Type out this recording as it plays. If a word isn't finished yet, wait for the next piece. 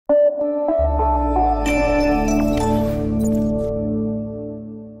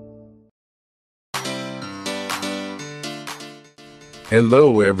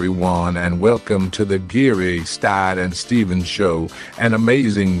Hello, everyone, and welcome to the Geary, Stein, and Stevens Show, an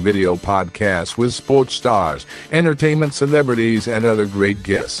amazing video podcast with sports stars, entertainment celebrities, and other great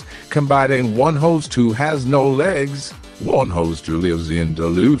guests, combining one host who has no legs, one host who lives in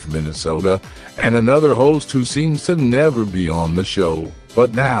Duluth, Minnesota, and another host who seems to never be on the show.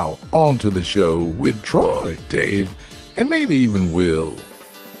 But now, on to the show with Troy, Dave, and maybe even Will.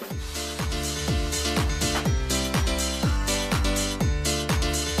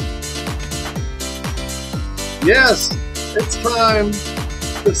 Yes, it's time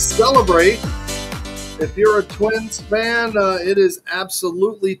to celebrate. If you're a Twins fan, it is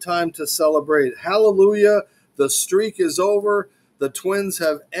absolutely time to celebrate. Hallelujah, the streak is over. The Twins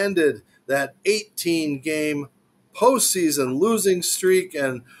have ended that 18-game postseason losing streak,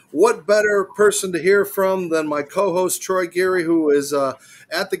 and what better person to hear from than my co-host Troy Geary, who is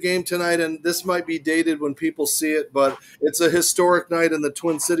at the game tonight, and this might be dated when people see it, but it's a historic night in the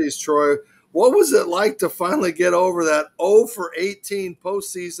Twin Cities, Troy. What was it like to finally get over that 0 for 18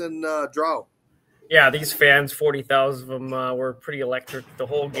 postseason drought? Yeah, these fans, 40,000 of them, were pretty electric the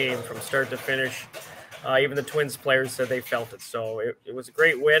whole game from start to finish. Even the Twins players said they felt it. So it was a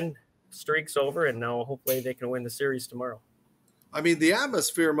great win. Streak's over, and now hopefully they can win the series tomorrow. I mean, the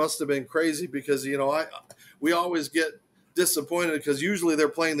atmosphere must have been crazy because, we always get disappointed because usually they're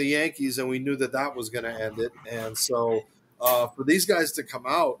playing the Yankees, and we knew that was going to end it. And so for these guys to come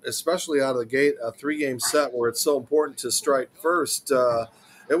out, especially out of the gate, a 3-game set where it's so important to strike first,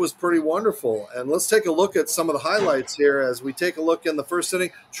 it was pretty wonderful. And let's take a look at some of the highlights here as we take a look in the first inning.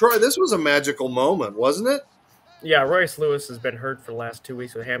 Troy, this was a magical moment, wasn't it? Yeah, Royce Lewis has been hurt for the last 2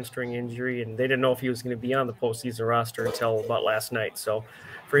 weeks with a hamstring injury, and they didn't know if he was going to be on the postseason roster until about last night. So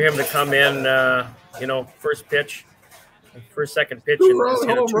for him to come in, first pitch, second pitch, and just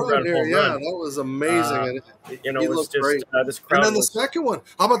hit a two-run home run. That was amazing. It was just great. This crowd. And then the second one.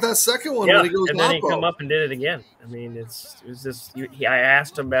 How about that second one? Yeah, when he goes and then he come up and did it again. I mean, it was just. I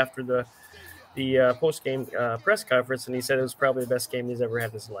asked him after the post-game press conference, and he said it was probably the best game he's ever had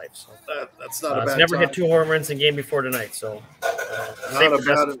in his life. So that's not a bad. He's never hit 2 home runs in game before tonight. So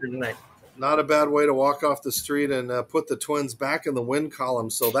not a bad way to walk off the street and put the Twins back in the win column.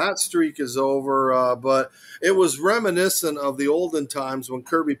 So that streak is over, but it was reminiscent of the olden times when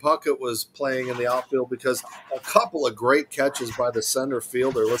Kirby Puckett was playing in the outfield because a couple of great catches by the center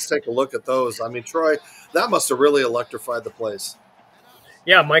fielder. Let's take a look at those. I mean, Troy, that must have really electrified the place.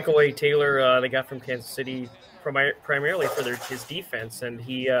 Yeah, Michael A. Taylor, they got from Kansas City primarily for his defense, and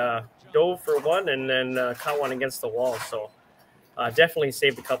he dove for one and then caught one against the wall. So definitely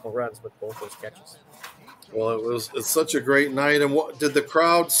saved a couple runs with both those catches. Well, it's such a great night. And what did the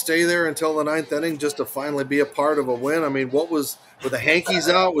crowd stay there until the 9th inning just to finally be a part of a win? I mean, were the Hankies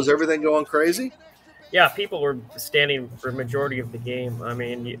out? Was everything going crazy? Yeah, people were standing for a majority of the game. I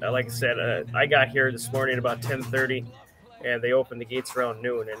mean, like I said, I got here this morning at about 10:30. And they opened the gates around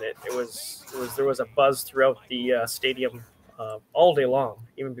noon, and there was a buzz throughout the stadium all day long,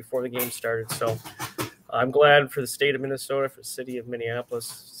 even before the game started. So I'm glad for the state of Minnesota, for the city of Minneapolis,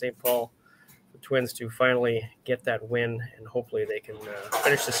 St. Paul, the Twins to finally get that win, and hopefully they can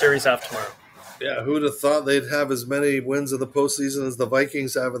finish the series off tomorrow. Yeah, who'd have thought they'd have as many wins in the postseason as the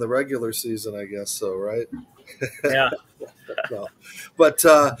Vikings have in the regular season, I guess so, right? Yeah. No. But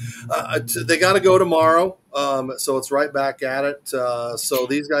they got to go tomorrow, so it's right back at it. So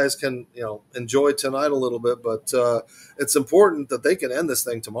these guys can, enjoy tonight a little bit, but it's important that they can end this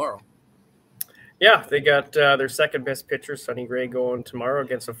thing tomorrow. Yeah, they got their second best pitcher, Sonny Gray, going tomorrow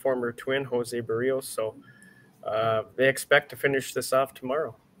against a former Twin, Jose Barrios. So they expect to finish this off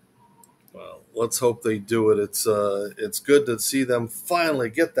tomorrow. Well, let's hope they do it. It's good to see them finally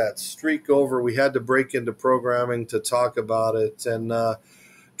get that streak over. We had to break into programming to talk about it. And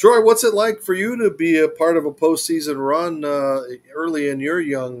Troy, what's it like for you to be a part of a postseason run early in your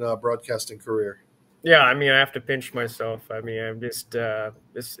young broadcasting career? Yeah, I mean, I have to pinch myself. I mean, I'm just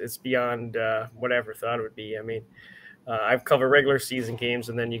it's beyond what I ever thought it would be. I mean, I've covered regular season games,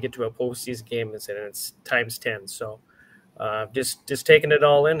 and then you get to a postseason game, and it's times 10. So. Just taking it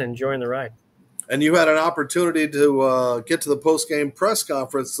all in and enjoying the ride. And you had an opportunity to get to the post-game press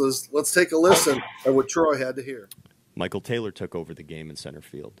conferences. Let's take a listen at what Troy had to hear. Michael Taylor took over the game in center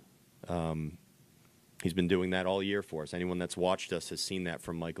field. He's been doing that all year for us. Anyone that's watched us has seen that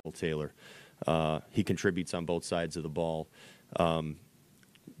from Michael Taylor. He contributes on both sides of the ball. When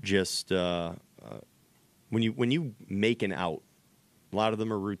you make an out, a lot of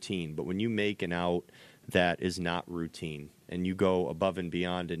them are routine, but when you make an out that is not routine and you go above and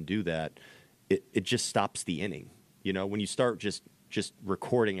beyond and do that, it just stops the inning. When you start just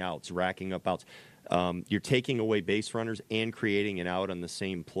recording outs, racking up outs, You're taking away base runners and creating an out on the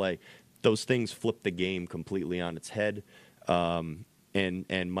same play. Those things flip the game completely on its head.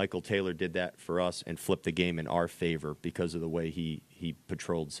 And Michael Taylor did that for us and flipped the game in our favor because of the way he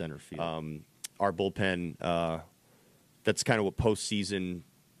patrolled center field. Our bullpen, that's kind of what postseason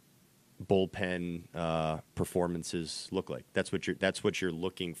bullpen performances look like. That's what you're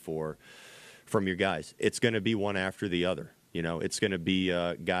looking for from your guys. It's going to be one after the other. You know, it's going to be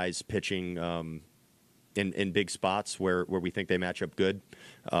guys pitching in big spots where we think they match up good,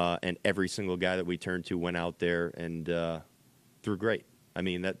 and every single guy that we turned to went out there and threw great. I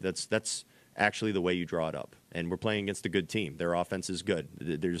mean, that's actually the way you draw it up. And we're playing against a good team. Their offense is good.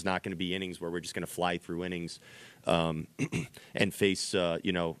 There's not going to be innings where we're just going to fly through innings and face,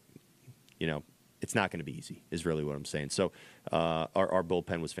 you know, it's not going to be easy is really what I'm saying. So our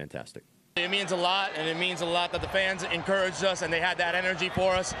bullpen was fantastic. It means a lot, and it means a lot that the fans encouraged us, and they had that energy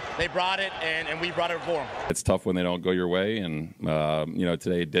for us. They brought it, and we brought it for them. It's tough when they don't go your way, and you know,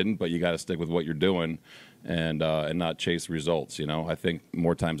 today it didn't. But you got to stick with what you're doing, and not chase results. You know, I think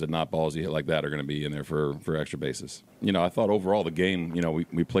more times than not, balls you hit like that are going to be in there for extra bases. You know, I thought overall the game, you know,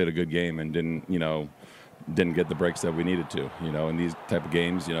 we played a good game and didn't get the breaks that we needed to. You know, in these type of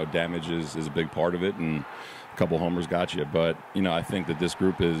games, you know, damage is a big part of it, and a couple homers got you. But, you know, I think that this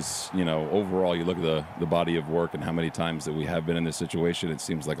group is, you know, overall you look at the body of work and how many times that we have been in this situation, it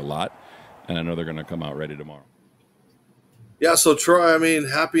seems like a lot. And I know they're going to come out ready tomorrow. Yeah, so Troy, I mean,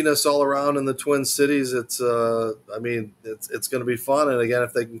 happiness all around in the Twin Cities. It's going to be fun. And again,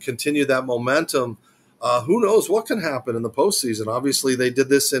 if they can continue that momentum, who knows what can happen in the postseason. Obviously, they did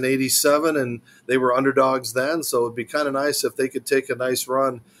this in '87, and they were underdogs then. So it'd be kind of nice if they could take a nice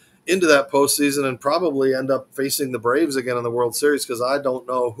run into that postseason and probably end up facing the Braves again in the World Series, because I don't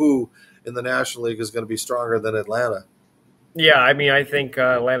know who in the National League is going to be stronger than Atlanta. Yeah, I mean, I think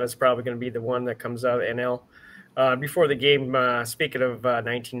Atlanta's probably going to be the one that comes out of NL. Before the game, speaking of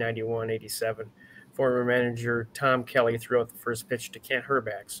 1991-87, former manager Tom Kelly threw out the first pitch to Kent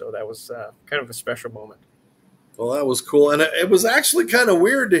Herbeck, so that was kind of a special moment. Well, that was cool. And it was actually kind of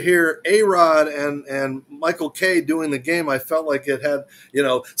weird to hear A-Rod and Michael Kay doing the game. I felt like it had, you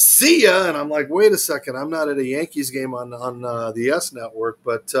know, see ya. And I'm like, wait a second, I'm not at a Yankees game on the S Network.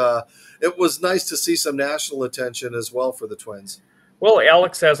 But it was nice to see some national attention as well for the Twins. Well,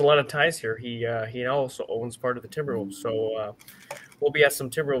 Alex has a lot of ties here. He also owns part of the Timberwolves. So we'll be at some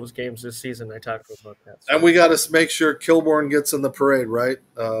Timberwolves games this season. I talked about that. So. And we got to make sure Kilborn gets in the parade, right?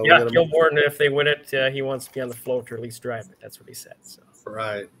 Yeah, Kilborn, if they win it, he wants to be on the float or at least drive it. That's what he said. So.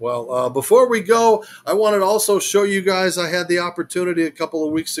 Right. Well, before we go, I wanted to also show you guys, I had the opportunity a couple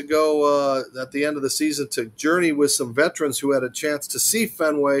of weeks ago at the end of the season to journey with some veterans who had a chance to see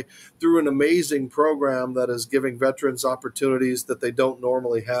Fenway through an amazing program that is giving veterans opportunities that they don't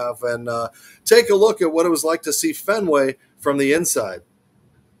normally have. And take a look at what it was like to see Fenway from the inside.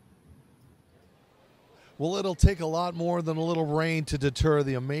 Well, it'll take a lot more than a little rain to deter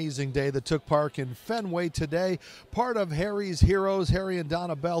the amazing day that took part in Fenway today. Part of Harry's Heroes, Harry and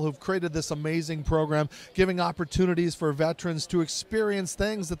Donna Bell, who've created this amazing program, giving opportunities for veterans to experience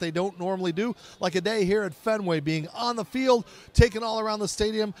things that they don't normally do, like a day here at Fenway, being on the field, taken all around the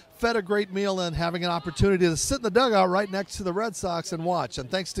stadium, fed a great meal, and having an opportunity to sit in the dugout right next to the Red Sox and watch.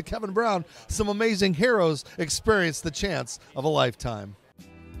 And thanks to Kevin Brown, some amazing heroes experienced the chance of a lifetime.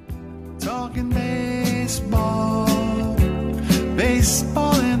 Talking baseball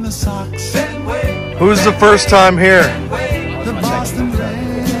in the Sox. Who's the first time here? The Boston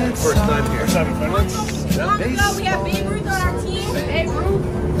Red Sox. First time here. Long ago, we have Babe Ruth on our team. Babe Ruth,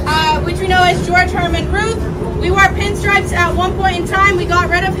 which we know as George Herman Ruth. We wore pinstripes at one point in time. We got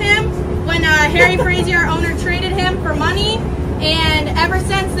rid of him when Harry Frazee, our owner, traded him for money. And ever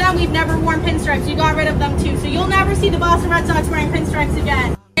since then, we've never worn pinstripes. We got rid of them too. So you'll never see the Boston Red Sox wearing pinstripes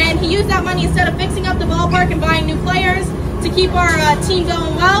again. And he used that money, instead of fixing up the ballpark and buying new players to keep our team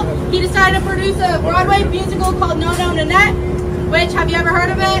going well, he decided to produce a Broadway musical called No No Nanette, which, have you ever heard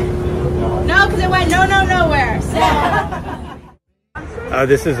of it? No, because it went no nowhere. So.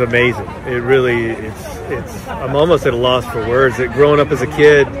 This is amazing. It really, it's. I'm almost at a loss for words. Growing up as a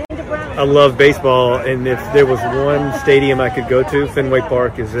kid, I love baseball, and if there was one stadium I could go to, Fenway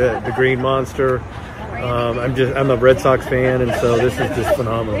Park is it. The Green Monster. I'm a Red Sox fan, and so this is just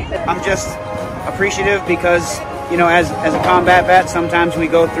phenomenal. I'm just appreciative because, you know, as a combat vet, sometimes we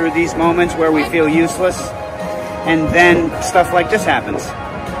go through these moments where we feel useless, and then stuff like this happens.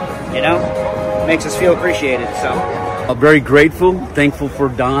 You know, makes us feel appreciated. So I'm very grateful, thankful for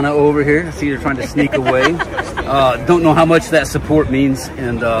Donna over here. I see her trying to sneak away. Don't know how much that support means,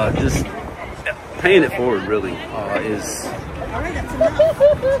 and just paying it forward really is.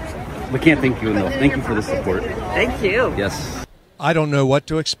 We can't thank you enough. Thank you for the support. Thank you. Yes. I don't know what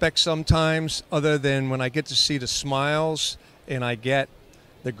to expect sometimes other than when I get to see the smiles and I get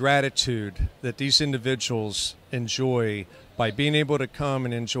the gratitude that these individuals enjoy by being able to come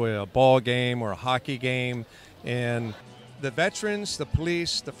and enjoy a ball game or a hockey game. And the veterans, the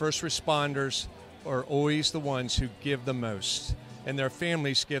police, the first responders are always the ones who give the most, and their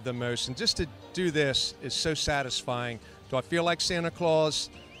families give the most. And just to do this is so satisfying. Do I feel like Santa Claus?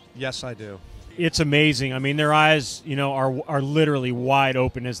 Yes, I do. It's amazing. I mean, their eyes, are literally wide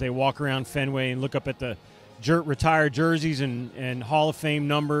open as they walk around Fenway and look up at the retired jerseys and Hall of Fame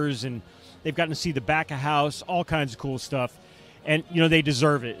numbers, and they've gotten to see the back of house, all kinds of cool stuff. And, they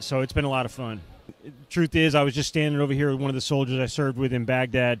deserve it, so it's been a lot of fun. Truth is, I was just standing over here with one of the soldiers I served with in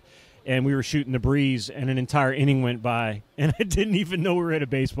Baghdad, and we were shooting the breeze, and an entire inning went by, and I didn't even know we were at a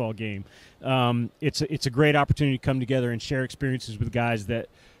baseball game. It's a great opportunity to come together and share experiences with guys that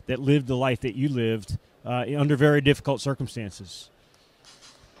lived the life that you lived under very difficult circumstances.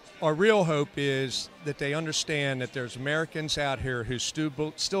 Our real hope is that they understand that there's Americans out here who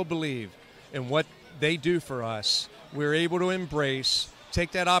still believe in what they do for us. We're able to embrace,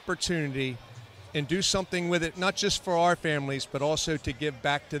 take that opportunity, and do something with it, not just for our families, but also to give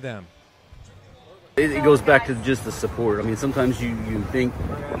back to them. It goes back to just the support. I mean, sometimes you think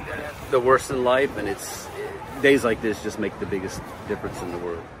the worst in life, and it's days like this just make the biggest difference in the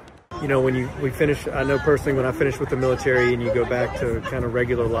world. When we finish, I know personally when I finish with the military and you go back to kind of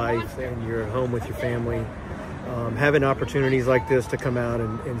regular life and you're at home with your family, having opportunities like this to come out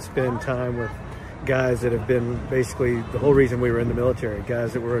and spend time with guys that have been basically the whole reason we were in the military,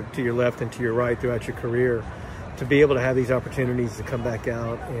 guys that were to your left and to your right throughout your career, to be able to have these opportunities to come back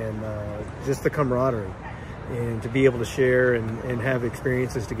out and just the camaraderie and to be able to share and have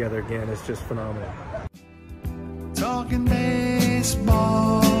experiences together again is just phenomenal. Talking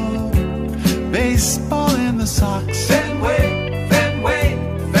baseball, baseball in the Sox. Fenway,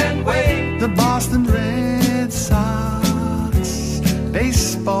 Fenway, Fenway. The Boston Red Sox.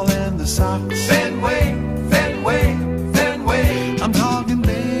 Baseball in the Sox. Fenway, Fenway, Fenway. I'm talking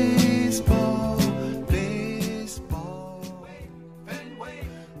baseball, baseball. Fenway,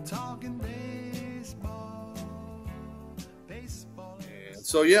 talking baseball, baseball.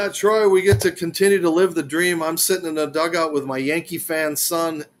 So yeah, Troy, we get to continue to live the dream. I'm sitting in a dugout with my Yankee fan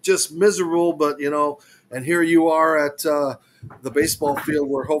son, just miserable, but and here you are at the baseball field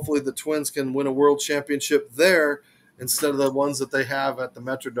where hopefully the Twins can win a world championship there instead of the ones that they have at the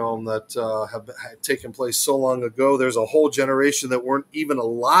Metrodome that have taken place so long ago. There's a whole generation that weren't even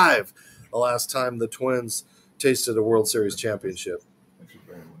alive the last time the Twins tasted a World Series championship.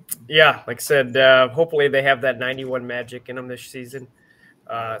 Yeah, like I said, hopefully they have that 91 magic in them this season.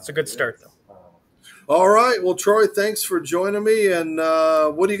 It's a good start, though. All right. Well, Troy, thanks for joining me. And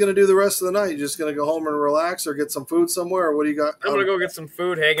what are you going to do the rest of the night? You just going to go home and relax or get some food somewhere? Or what do you got? I'm going to go get some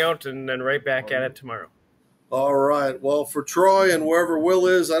food, hang out, and then right back at it tomorrow. All right. Well, for Troy and wherever Will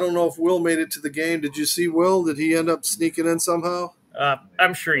is, I don't know if Will made it to the game. Did you see Will? Did he end up sneaking in somehow?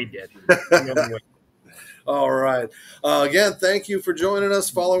 I'm sure he did. All right. Again, thank you for joining us,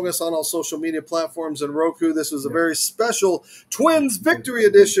 following us on all social media platforms and Roku. This was a very special Twins Victory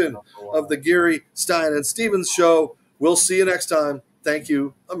edition of the Geary, Stein, and Stevens Show. We'll see you next time. Thank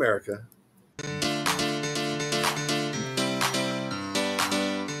you, America.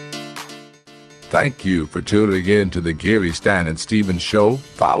 Thank you for tuning in to the Geary, Stein, and Stevens Show.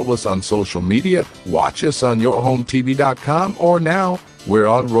 Follow us on social media. Watch us on yourhometv.com, or now we're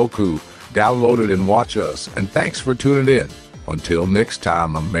on Roku. Download it and watch us. And thanks for tuning in. Until next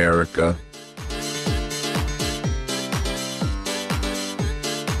time, America.